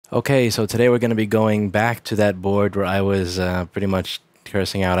Okay, so today we're going to be going back to that board where I was pretty much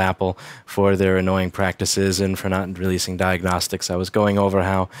cursing out Apple for their annoying practices and for not releasing diagnostics. I was going over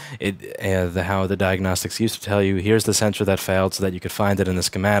how the diagnostics used to tell you, here's the sensor that failed so that you could find it in the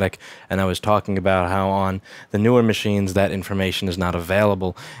schematic, and I was talking about how on the newer machines that information is not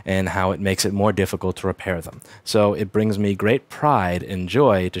available and how it makes it more difficult to repair them. So it brings me great pride and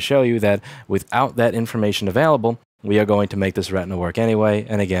joy to show you that without that information available, we are going to make this retina work anyway,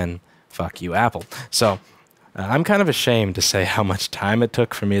 and again, fuck you, Apple. So, I'm kind of ashamed to say how much time it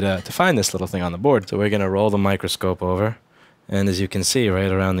took for me to find this little thing on the board. So we're going to roll the microscope over, and as you can see,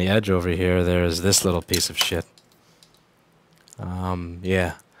 right around the edge over here, there's this little piece of shit.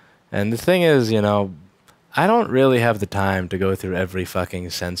 Yeah. And the thing is, you know, I don't really have the time to go through every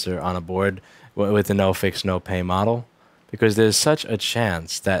fucking sensor on a board with the no fix, no pay model, because there's such a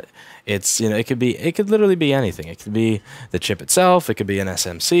chance that it's, you know, it could literally be anything. It could be the chip itself, it could be an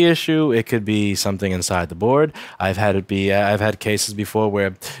SMC issue, it could be something inside the board. I've had cases before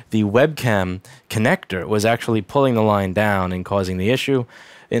where the webcam connector was actually pulling the line down and causing the issue.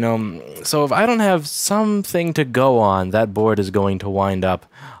 You know, so if I don't have something to go on, that board is going to wind up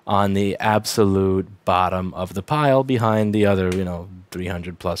on the absolute bottom of the pile behind the other, you know,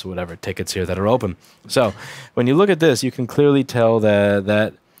 300 plus or whatever tickets here that are open. So when you look at this, you can clearly tell that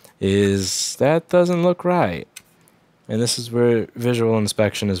that doesn't look right. And this is where visual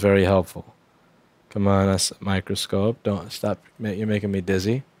inspection is very helpful. Come on, us microscope. Don't stop. You're making me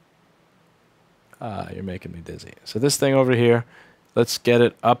dizzy. You're making me dizzy. So this thing over here, let's get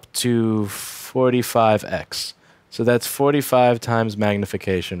it up to 45x. So that's 45 times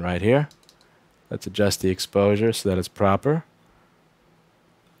magnification right here. Let's adjust the exposure so that it's proper.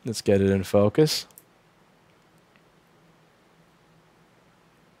 Let's get it in focus.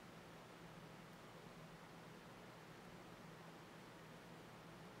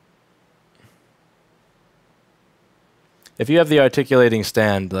 If you have the articulating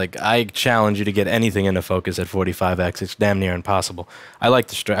stand, like, I challenge you to get anything into focus at 45x. It's damn near impossible. I like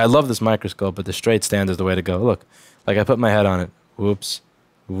the straight. I love this microscope, but the straight stand is the way to go. Look, like I put my head on it. Whoops,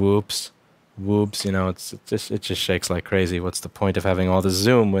 whoops, whoops. You know, it just shakes like crazy. What's the point of having all the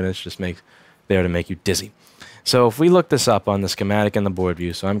zoom when it's just there to make you dizzy? So if we look this up on the schematic and the board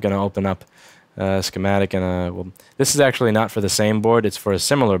view, so I'm going to open up schematic and well, this is actually not for the same board, it's for a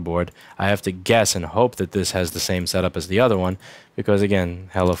similar board. I have to guess and hope that this has the same setup as the other one, because again,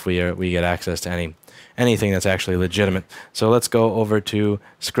 hell if we get access to anything that's actually legitimate. So let's go over to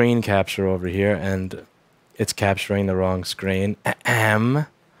screen capture over here, and it's capturing the wrong screen.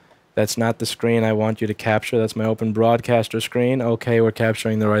 That's not the screen I want you to capture. That's my open broadcaster screen. Okay, we're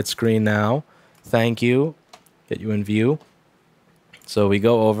capturing the right screen now. Thank you. Get you in view. So we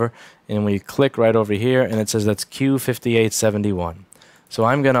go over and we click right over here, and it says that's Q5871. So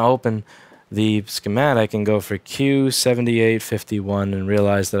I'm going to open the schematic and go for Q7851 and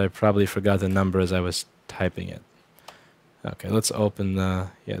realize that I probably forgot the number as I was typing it. Okay, let's open the,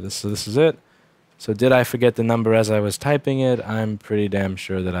 yeah, this is it. So did I forget the number as I was typing it? I'm pretty damn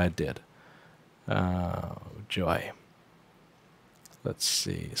sure that I did. Joy. Let's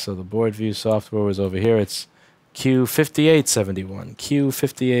see. So the board view software was over here. It's Q5871,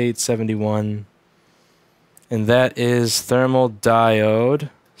 Q5871, and that is thermal diode.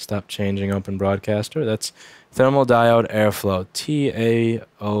 Stop changing open broadcaster. That's thermal diode airflow,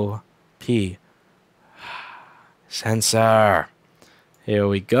 TAOP. Sensor. Here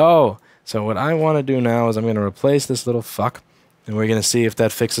we go. So what I want to do now is I'm going to replace this little fuck, and we're going to see if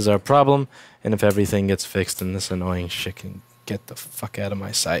that fixes our problem, and if everything gets fixed and this annoying shit can get the fuck out of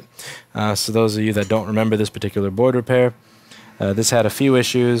my sight. So those of you that don't remember this particular board repair, this had a few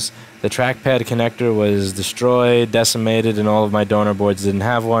issues. The trackpad connector was destroyed, decimated, and all of my donor boards didn't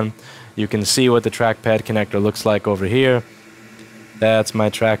have one. You can see what the trackpad connector looks like over here. That's my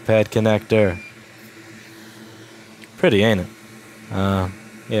trackpad connector. Pretty, ain't it?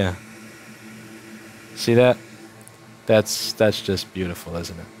 Yeah. See that? That's just beautiful,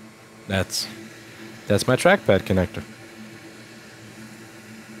 isn't it? That's my trackpad connector.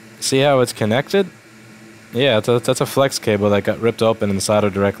 See how it's connected? Yeah, that's a flex cable that got ripped open and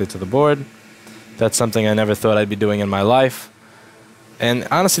soldered directly to the board. That's something I never thought I'd be doing in my life. And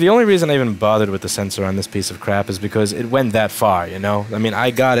honestly, the only reason I even bothered with the sensor on this piece of crap is because it went that far, you know? I mean, I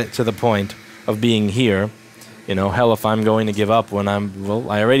got it to the point of being here. You know, hell, if I'm going to give up when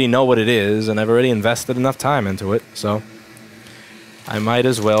well, I already know what it is, and I've already invested enough time into it, so I might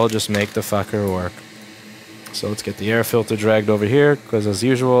as well just make the fucker work. So let's get the air filter dragged over here, because as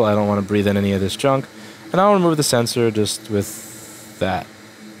usual, I don't want to breathe in any of this junk. And I'll remove the sensor just with that.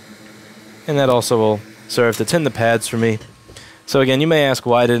 And that also will serve to tin the pads for me, So again, you may ask,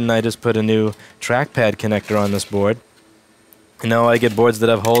 why didn't I just put a new trackpad connector on this board? You know, I get boards that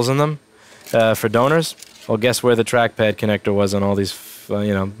have holes in them for donors. Well, guess where the trackpad connector was on all these,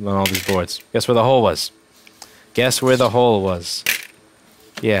 on all these boards? Guess where the hole was? Guess where the hole was?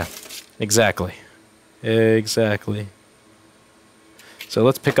 Yeah, exactly. Exactly. So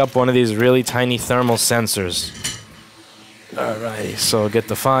let's pick up one of these really tiny thermal sensors. Alrighty, so get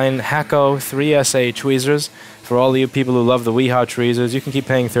the fine HAKKO 3SA tweezers. For all of you people who love the Weehaw tweezers, you can keep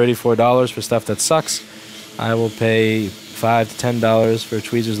paying $34 for stuff that sucks. I will pay $5 to $10 for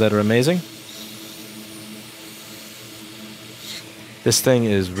tweezers that are amazing. This thing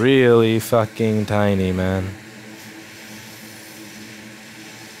is really fucking tiny, man.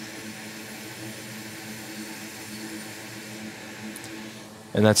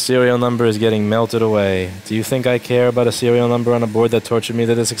 And that serial number is getting melted away. Do you think I care about a serial number on a board that tortured me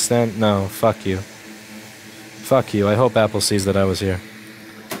to this extent? No, fuck you. Fuck you. I hope Apple sees that I was here.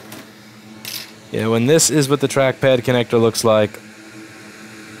 Yeah, when this is what the trackpad connector looks like,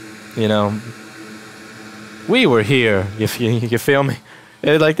 you know, we were here. You feel me?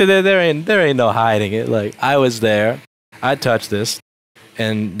 Like there ain't no hiding it. Like, I was there. I touched this,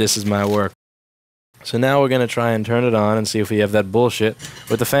 and this is my work. So now we're going to try and turn it on and see if we have that bullshit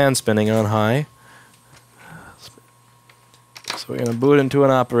with the fan spinning on high. So we're going to boot into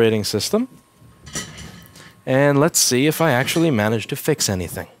an operating system. And let's see if I actually manage to fix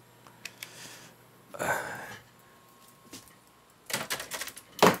anything.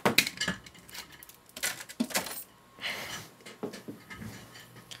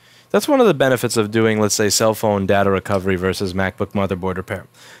 That's one of the benefits of doing, let's say, cell phone data recovery versus MacBook motherboard repair.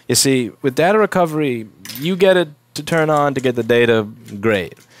 You see, with data recovery, you get it to turn on to get the data,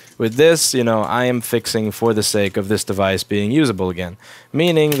 great. With this, you know, I am fixing for the sake of this device being usable again.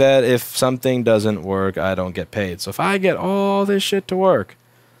 Meaning that if something doesn't work, I don't get paid. So if I get all this shit to work,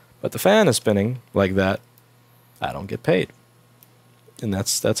 but the fan is spinning like that, I don't get paid. And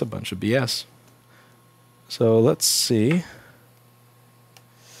that's a bunch of BS. So let's see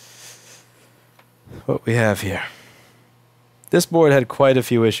what we have here. This board had quite a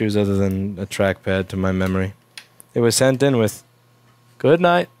few issues other than a trackpad to my memory. It was sent in with, good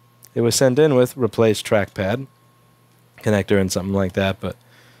night, it was sent in with replaced trackpad connector and something like that, but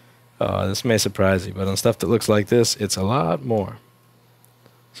this may surprise you, but on stuff that looks like this, it's a lot more.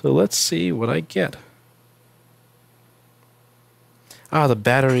 So let's see what I get. Ah, the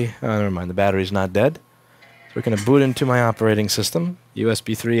battery, oh, never mind, the battery's not dead. So we're going to boot into my operating system,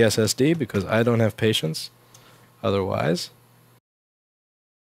 USB 3 SSD, because I don't have patience otherwise.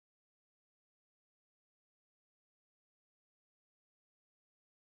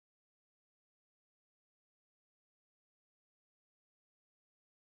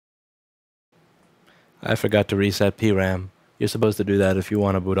 I forgot to reset PRAM. You're supposed to do that if you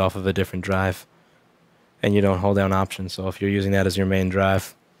want to boot off of a different drive. And you don't hold down options, so if you're using that as your main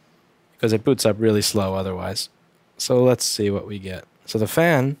drive, because it boots up really slow otherwise. So let's see what we get. So the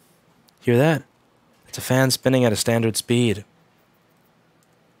fan, hear that? It's a fan spinning at a standard speed.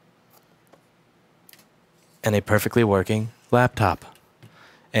 And a perfectly working laptop.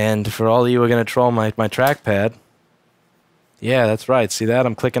 And for all of you who are going to troll my trackpad, yeah, that's right. See that?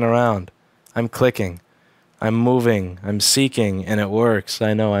 I'm clicking around. I'm clicking. I'm moving. I'm seeking, and it works.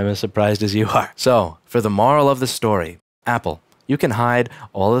 I know, I'm as surprised as you are. So, for the moral of the story, Apple, you can hide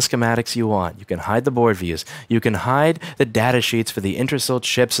all the schematics you want. You can hide the board views. You can hide the data sheets for the intersil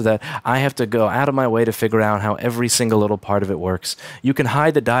chips so that I have to go out of my way to figure out how every single little part of it works. You can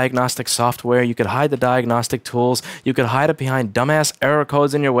hide the diagnostic software. You can hide the diagnostic tools. You can hide it behind dumbass error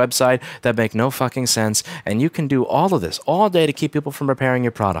codes in your website that make no fucking sense. And you can do all of this all day to keep people from repairing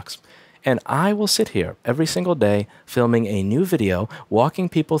your products. And I will sit here every single day filming a new video walking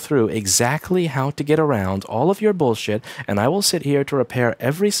people through exactly how to get around all of your bullshit, and I will sit here to repair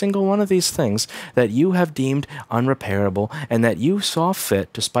every single one of these things that you have deemed unrepairable and that you saw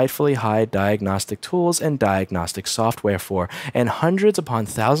fit to spitefully hide diagnostic tools and diagnostic software for. And hundreds upon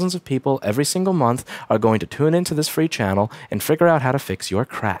thousands of people every single month are going to tune into this free channel and figure out how to fix your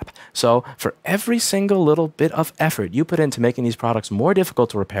crap. So for every single little bit of effort you put into making these products more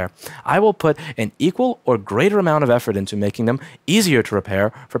difficult to repair, I will put an equal or greater amount of effort into making them easier to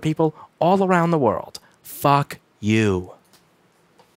repair for people all around the world. Fuck you.